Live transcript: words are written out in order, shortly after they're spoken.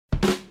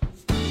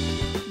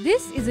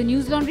This is a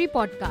News Laundry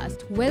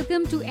podcast.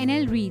 Welcome to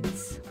NL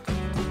Reads.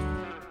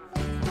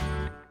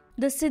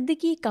 The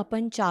Siddiqui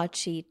Kappan charge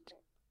sheet.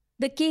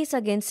 The case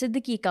against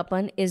Siddiqui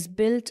Kappan is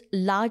built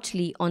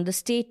largely on the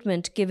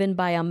statement given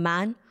by a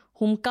man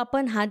whom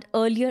Kappan had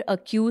earlier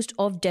accused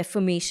of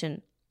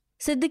defamation.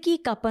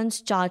 Siddiqui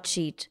Kappan's charge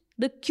sheet,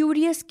 the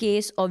curious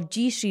case of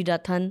G.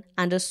 Srirathan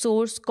and a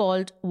source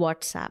called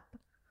WhatsApp.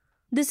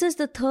 This is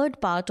the third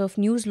part of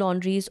News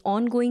Laundry's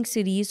ongoing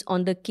series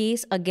on the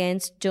case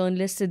against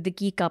journalist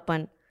Siddiqui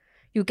Kappan.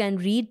 You can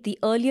read the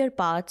earlier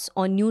parts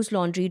on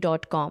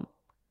newslaundry.com.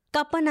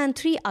 Kappan and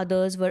 3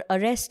 others were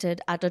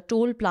arrested at a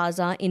toll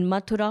plaza in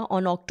Mathura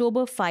on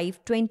October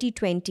 5,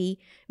 2020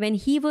 when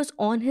he was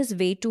on his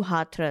way to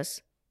Hathras.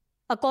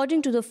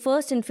 According to the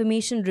first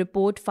information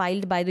report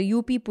filed by the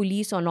UP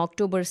police on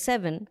October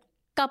 7,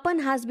 Kappan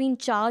has been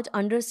charged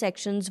under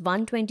sections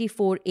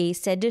 124A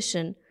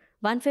sedition,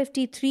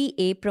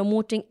 153A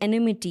promoting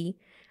enmity,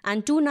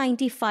 and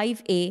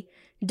 295A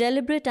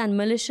deliberate and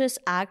malicious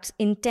acts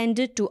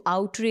intended to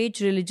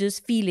outrage religious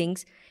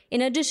feelings,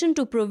 in addition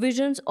to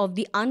provisions of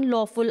the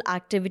Unlawful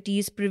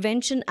Activities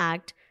Prevention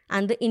Act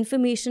and the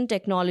Information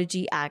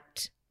Technology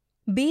Act.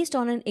 Based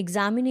on an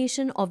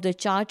examination of the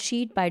charge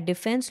sheet by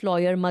defense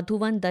lawyer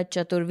Madhuvan Dutt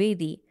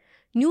Chaturvedi,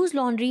 News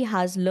Laundry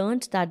has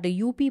learnt that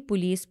the UP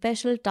Police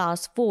Special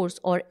Task Force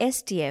or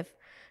STF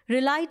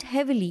relied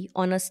heavily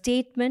on a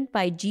statement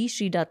by G.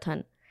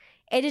 Srirathan,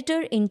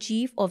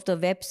 editor-in-chief of the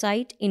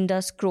website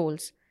Indus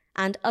Scrolls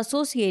and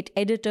associate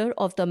editor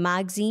of the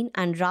magazine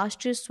and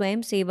Rashtriya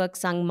Swayamsevak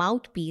Sangh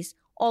mouthpiece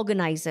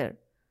organizer.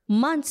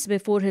 Months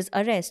before his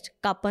arrest,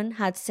 Kappan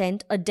had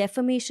sent a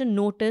defamation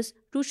notice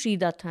to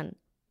Srirathan.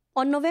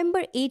 On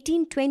November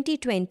 18,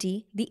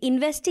 2020, the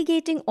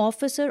investigating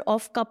officer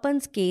of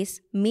Kappan's case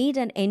made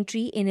an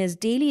entry in his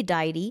daily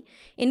diary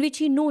in which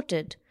he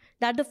noted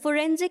that the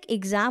forensic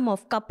exam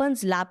of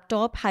Kappan's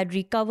laptop had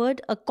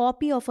recovered a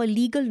copy of a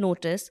legal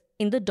notice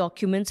in the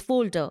documents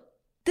folder.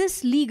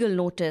 This legal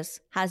notice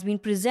has been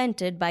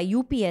presented by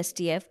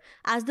UPSTF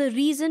as the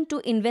reason to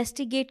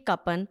investigate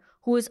Kappan,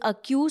 who is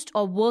accused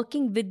of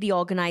working with the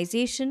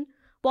organization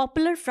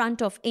Popular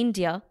Front of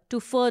India to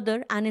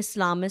further an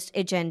Islamist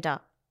agenda.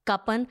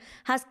 Kappan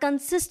has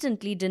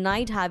consistently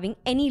denied having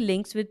any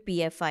links with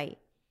PFI.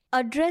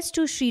 Addressed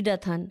to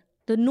Srirathan,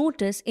 the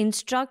notice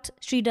instructs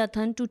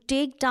Srirathan to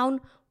take down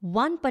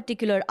one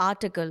particular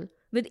article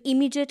with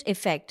immediate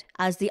effect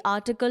as the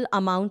article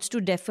amounts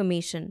to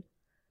defamation.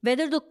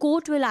 Whether the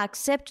court will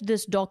accept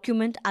this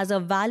document as a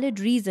valid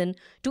reason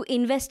to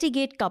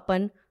investigate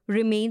Kappan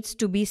remains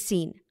to be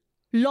seen.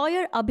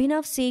 Lawyer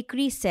Abhinav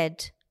Sekri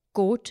said,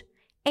 quote,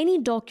 "Any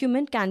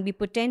document can be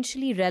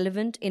potentially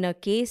relevant in a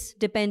case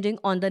depending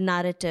on the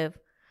narrative.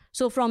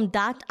 So from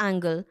that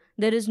angle,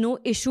 there is no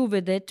issue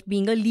with it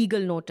being a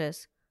legal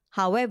notice.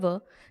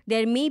 However,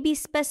 there may be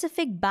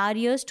specific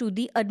barriers to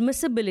the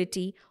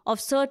admissibility of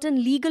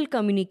certain legal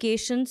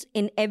communications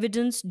in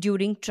evidence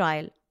during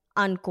trial."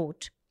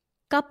 Unquote.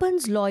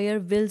 Kappan's lawyer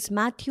Wills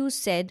Matthews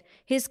said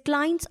his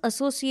client's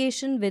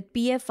association with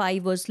PFI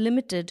was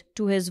limited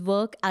to his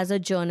work as a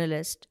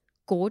journalist.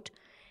 Quote,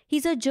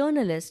 "He's a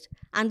journalist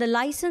and the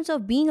license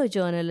of being a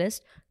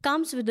journalist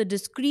comes with a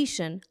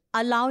discretion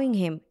allowing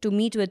him to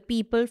meet with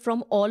people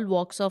from all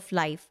walks of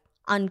life."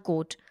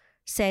 Unquote,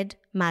 said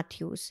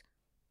Matthews.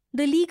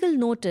 The legal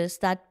notice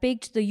that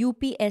piqued the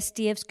UP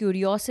STF's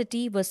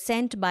curiosity was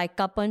sent by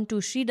Kappan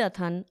to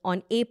Srirathan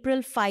on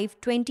April 5,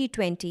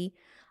 2020,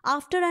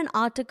 after an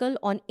article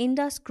on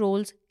Indus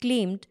Scrolls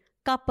claimed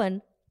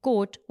Kappan,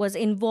 quote, was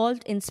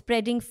involved in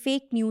spreading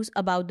fake news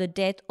about the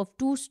death of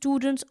 2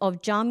 students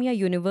of Jamia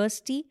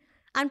University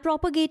and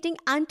propagating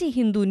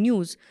anti-Hindu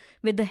news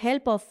with the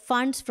help of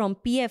funds from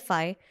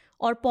PFI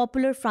or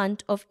Popular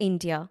Front of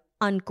India,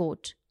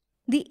 unquote.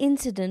 The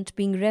incident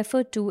being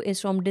referred to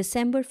is from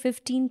December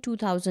 15,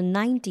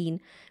 2019,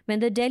 when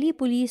the Delhi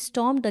police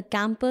stormed the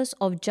campus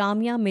of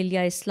Jamia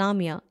Millia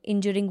Islamia,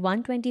 injuring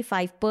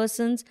 125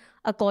 persons,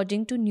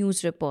 according to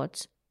news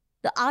reports.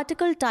 The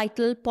article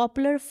titled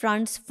 "Popular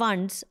Front's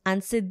Funds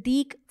and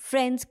Siddiq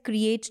Friends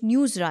Create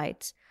News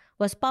Riots"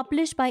 was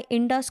published by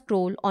Indus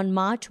Scroll on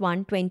March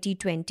 1,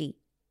 2020.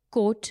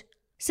 Quote,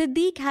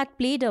 "Siddiq had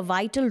played a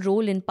vital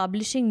role in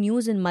publishing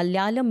news in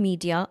Malayalam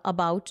media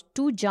about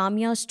 2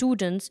 Jamia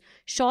students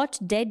shot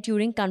dead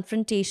during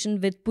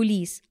confrontation with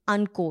police,"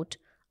 unquote,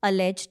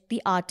 alleged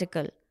the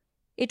article.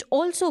 It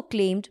also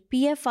claimed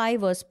PFI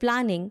was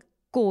planning,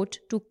 quote,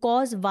 "to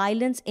cause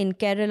violence in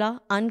Kerala,"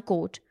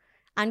 unquote,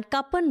 and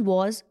Kappan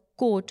was,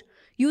 quote,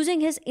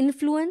 "using his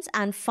influence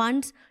and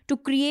funds to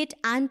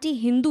create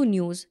anti-Hindu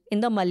news in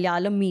the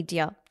Malayalam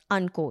media,"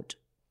 unquote.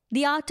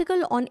 The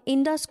article on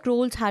Indus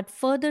Scrolls had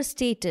further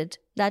stated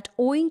that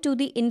owing to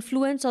the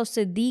influence of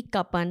Siddiq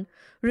Kappan,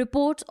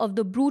 reports of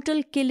the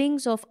brutal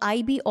killings of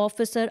IB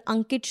officer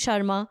Ankit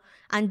Sharma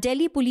and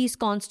Delhi Police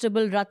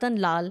Constable Ratan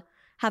Lal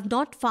have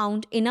not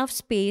found enough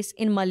space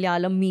in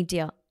Malayalam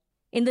media.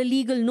 In the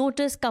legal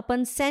notice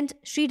Kappan sent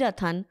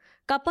Srirathan,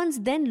 Kappan's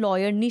then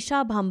lawyer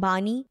Nisha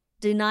Bhambani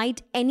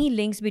denied any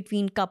links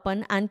between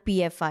Kappan and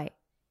PFI.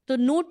 The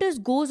notice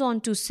goes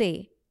on to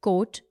say,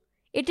 quote,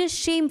 "It is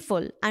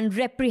shameful and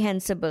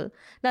reprehensible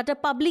that a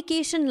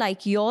publication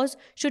like yours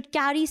should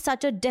carry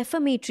such a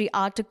defamatory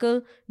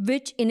article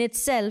which in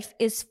itself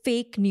is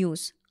fake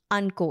news,"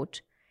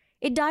 unquote.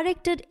 It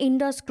directed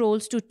Indus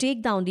Scrolls to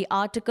take down the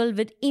article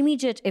with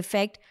immediate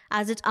effect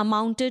as it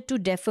amounted to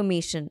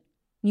defamation.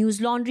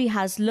 News Laundry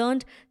has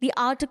learned the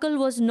article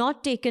was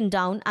not taken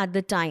down at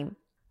the time.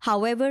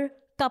 However,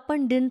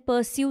 Kapan didn't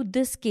pursue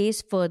this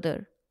case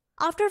further.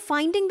 After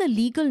finding the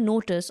legal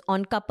notice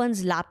on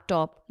Kapan's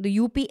laptop, the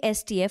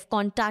UPSTF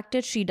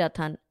contacted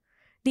Sridathan.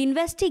 The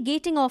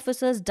investigating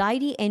officer's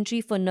diary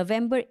entry for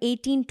November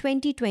 18,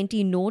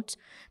 2020 notes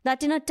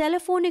that in a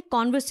telephonic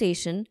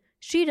conversation,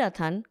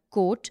 Sridathan,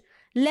 quote,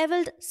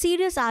 leveled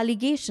serious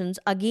allegations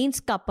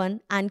against Kapan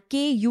and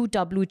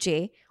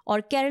KUWJ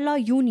or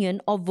Kerala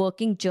Union of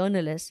Working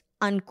Journalists,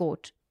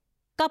 unquote.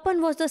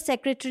 Kapan was the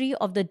secretary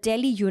of the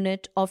Delhi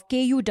unit of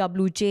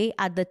KUWJ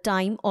at the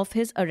time of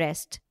his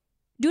arrest.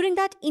 During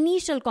that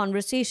initial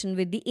conversation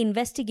with the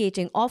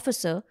investigating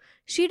officer,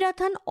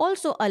 Sridathan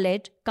also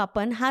alleged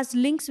Kapan has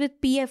links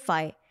with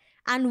PFI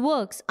and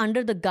works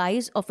under the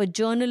guise of a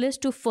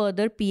journalist to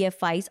further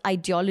PFI's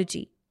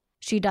ideology.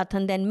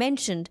 Sridathan then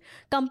mentioned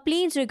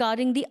complaints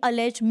regarding the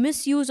alleged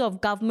misuse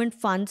of government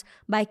funds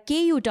by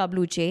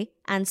KUWJ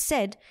and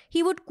said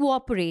he would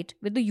cooperate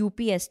with the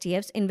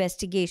UPSTF's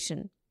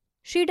investigation.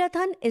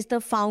 Sridathan is the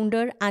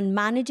founder and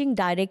managing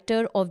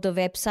director of the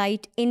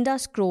website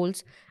Indus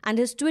Scrolls, and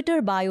his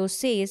Twitter bio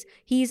says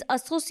he is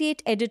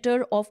associate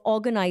editor of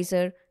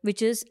Organizer,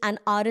 which is an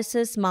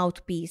RSS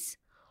mouthpiece.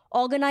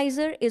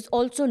 Organizer is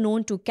also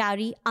known to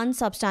carry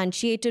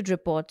unsubstantiated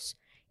reports.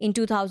 In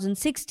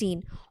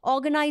 2016,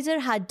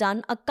 Organizer had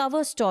done a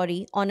cover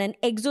story on an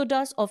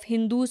exodus of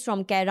Hindus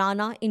from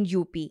Kairana in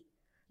UP.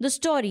 The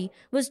story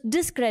was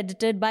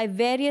discredited by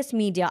various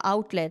media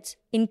outlets,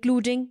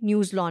 including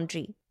News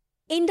Laundry.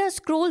 Indus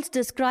Scrolls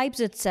describes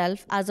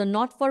itself as a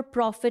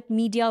not-for-profit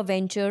media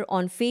venture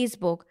on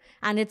Facebook,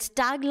 and its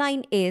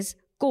tagline is,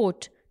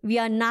 quote, "We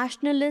are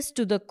nationalists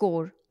to the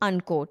core,"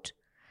 unquote.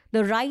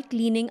 The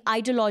right-leaning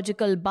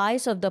ideological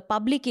bias of the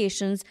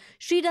publications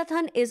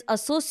Sridathan is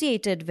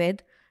associated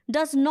with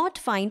does not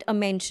find a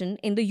mention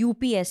in the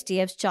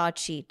UPSTF's charge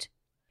sheet.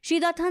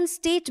 Sridathan's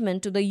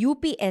statement to the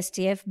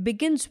UPSTF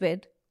begins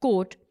with,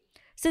 quote,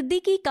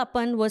 "Siddiqui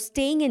Kapan was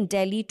staying in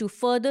Delhi to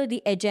further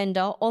the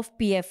agenda of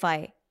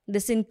PFI.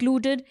 This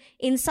included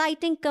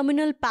inciting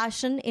communal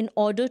passion in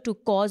order to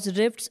cause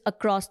rifts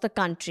across the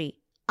country,"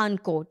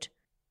 unquote.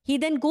 He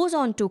then goes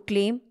on to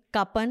claim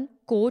Kapan,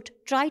 quote,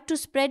 "tried to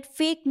spread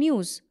fake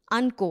news,"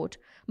 unquote,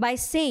 by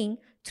saying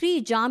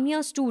 3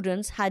 Jamia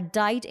students had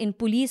died in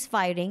police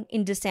firing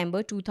in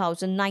December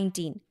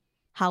 2019.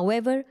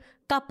 However,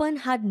 Kapan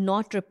had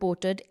not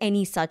reported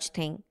any such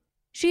thing.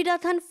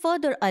 Sridathan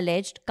further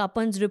alleged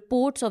Kapan's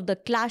reports of the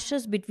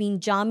clashes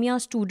between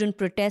Jamia student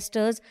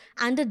protesters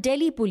and the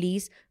Delhi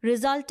police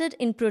resulted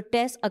in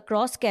protests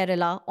across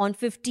Kerala on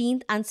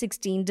 15th and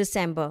 16th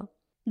December.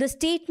 The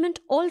statement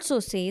also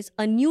says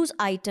a news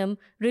item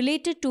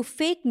related to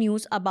fake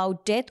news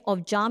about death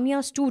of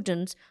Jamia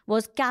students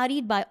was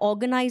carried by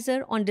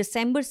Organizer on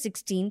December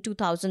 16,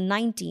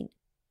 2019.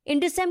 In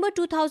December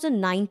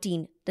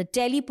 2019, the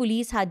Delhi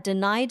police had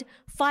denied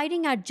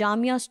firing at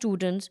Jamia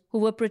students who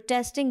were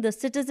protesting the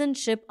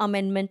Citizenship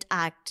Amendment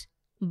Act.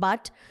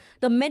 But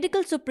the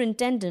medical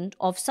superintendent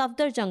of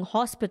Safdarjung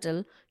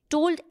Hospital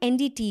told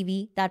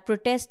NDTV that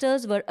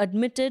protesters were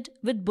admitted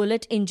with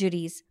bullet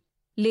injuries.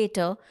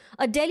 Later,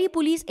 a Delhi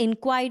police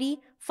inquiry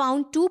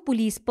found 2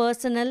 police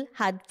personnel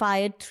had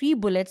fired 3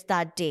 bullets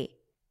that day.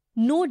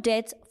 No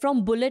deaths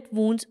from bullet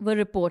wounds were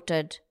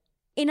reported.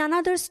 In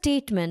another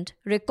statement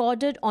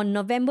recorded on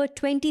November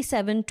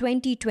 27,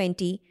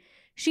 2020,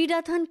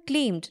 Sridathan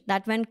claimed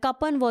that when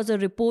Kapan was a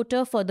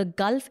reporter for the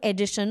Gulf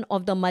edition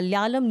of the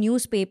Malayalam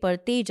newspaper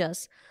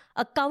Tejas,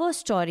 a cover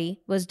story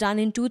was done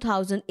in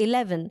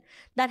 2011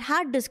 that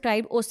had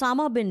described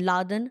Osama bin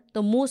Laden,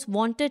 the most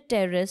wanted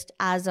terrorist,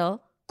 as a,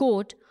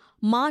 quote,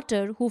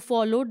 "martyr who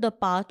followed the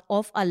path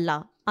of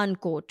Allah,"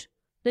 unquote.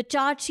 The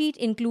charge sheet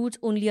includes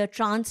only a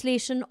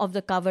translation of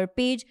the cover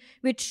page,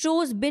 which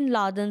shows bin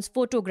Laden's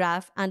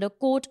photograph and a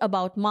quote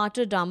about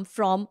martyrdom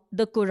from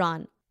the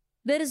Quran.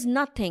 There is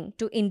nothing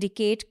to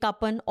indicate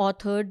Kapan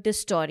authored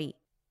this story.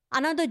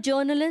 Another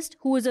journalist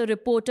who is a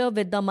reporter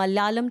with the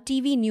Malayalam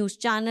TV news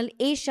channel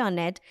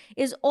Asianet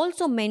is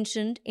also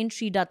mentioned in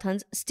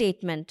Sridathan's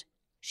statement.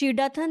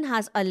 Sridathan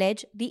has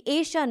alleged the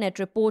Asianet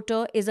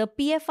reporter is a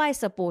PFI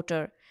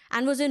supporter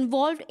and was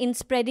involved in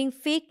spreading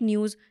fake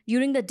news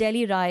during the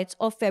Delhi riots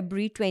of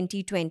February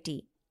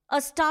 2020.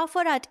 A staffer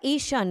at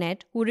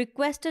Asianet who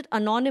requested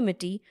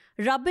anonymity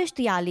rubbished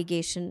the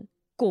allegation.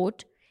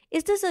 Quote,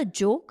 "Is this a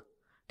joke?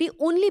 The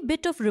only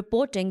bit of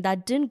reporting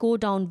that didn't go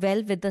down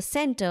well with the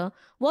centre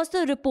was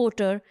the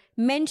reporter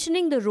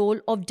mentioning the role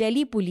of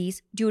Delhi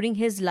police during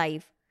his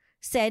life,"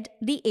 said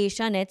the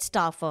Asianet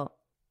staffer.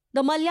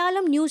 The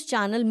Malayalam news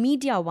channel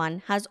Media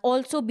One has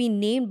also been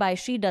named by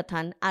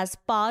Sridathan as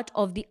part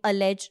of the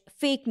alleged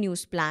fake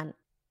news plan.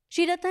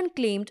 Sridathan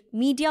claimed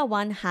Media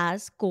One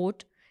has,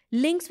 quote,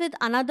 links with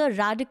another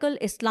radical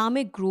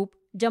Islamic group,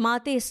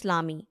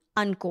 Jamaat-e-Islami,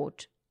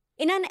 unquote.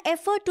 In an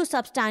effort to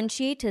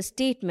substantiate his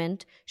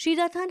statement,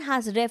 Srirathan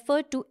has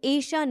referred to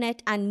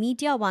Asianet and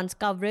Media One's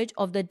coverage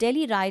of the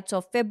Delhi riots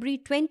of February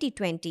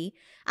 2020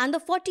 and the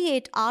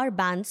 48-hour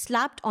ban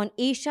slapped on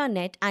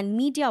Asianet and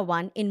Media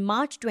One in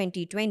March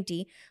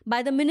 2020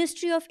 by the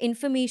Ministry of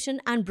Information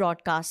and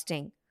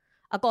Broadcasting.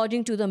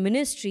 According to the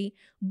ministry,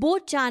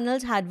 both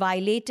channels had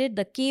violated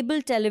the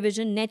Cable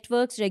Television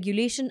Networks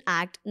Regulation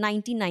Act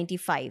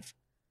 1995.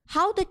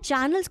 How the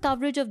channel's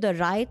coverage of the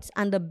riots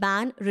and the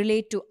ban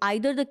relate to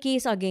either the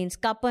case against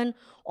Kapan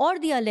or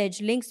the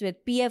alleged links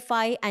with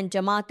PFI and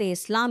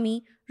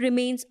Jamaat-e-Islami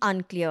remains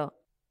unclear.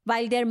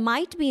 While there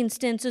might be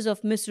instances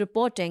of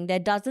misreporting, there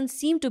doesn't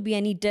seem to be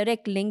any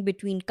direct link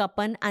between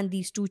Kapan and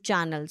these two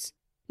channels.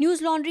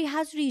 News Laundry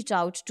has reached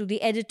out to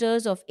the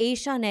editors of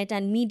Asianet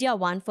and Media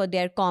One for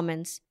their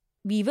comments.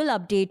 We will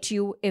update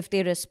you if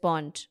they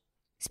respond.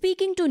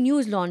 Speaking to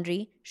News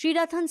Laundry,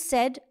 Srirathan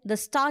said the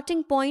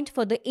starting point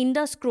for the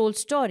Indus Scroll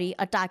story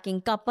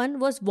attacking Kapan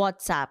was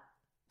WhatsApp.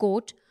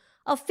 Quote,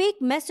 a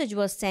fake message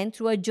was sent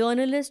through a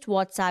journalist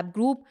WhatsApp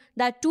group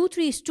that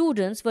 2-3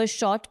 students were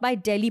shot by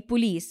Delhi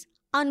police,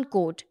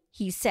 unquote,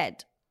 he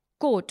said.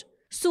 Quote,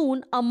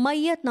 soon a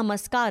Mayyat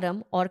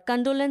Namaskaram or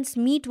condolence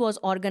meet was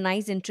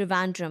organized in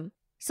Trivandrum.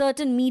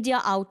 Certain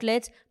media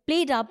outlets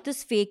played up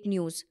this fake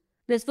news.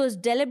 This was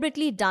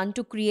deliberately done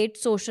to create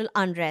social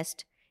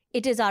unrest.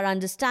 It is our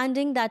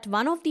understanding that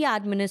one of the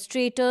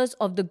administrators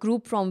of the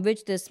group from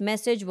which this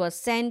message was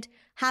sent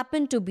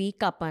happened to be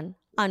Kapan,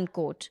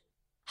 unquote.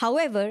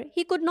 However,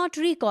 he could not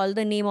recall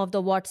the name of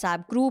the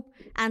WhatsApp group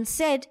and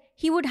said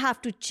he would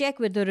have to check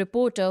with the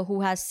reporter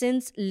who has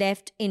since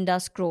left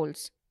Indus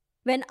Scrolls.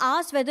 When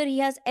asked whether he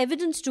has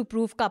evidence to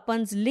prove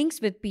Kapan's links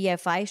with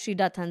PFI,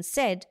 Srirathan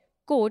said,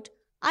 quote,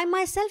 I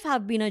myself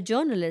have been a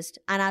journalist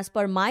and as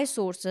per my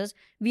sources,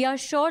 we are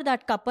sure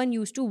that Kapan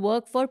used to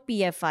work for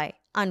PFI,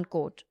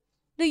 unquote.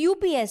 The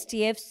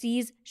UPSTF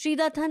sees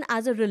Srirathan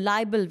as a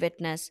reliable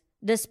witness,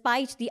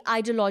 despite the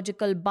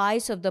ideological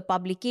bias of the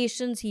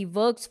publications he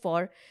works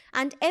for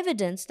and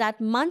evidence that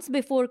months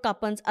before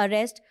Kapan's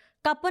arrest,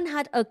 Kapan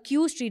had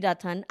accused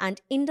Srirathan and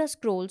Indus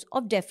Scrolls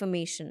of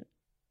defamation.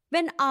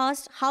 When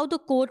asked how the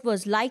court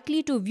was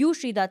likely to view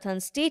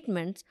Srirathan's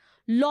statements,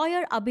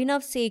 lawyer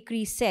Abhinav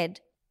Sekri said,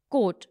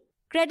 quote,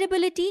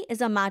 credibility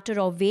is a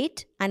matter of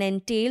weight and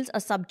entails a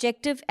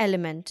subjective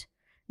element.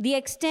 The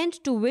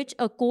extent to which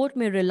a court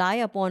may rely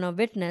upon a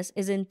witness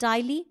is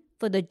entirely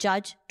for the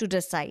judge to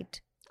decide,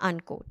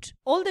 unquote.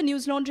 All the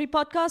News Laundry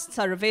podcasts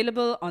are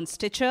available on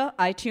Stitcher,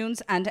 iTunes,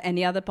 and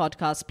any other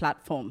podcast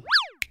platform.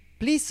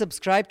 Please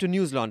subscribe to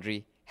News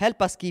Laundry.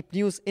 Help us keep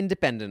news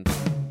independent.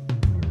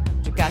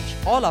 To catch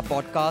all our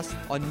podcasts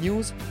on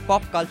news,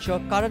 pop culture,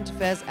 current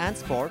affairs, and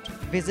sport,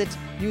 visit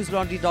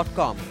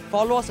newslaundry.com.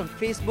 Follow us on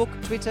Facebook,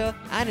 Twitter,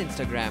 and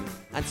Instagram,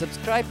 and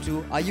subscribe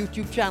to our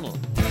YouTube channel.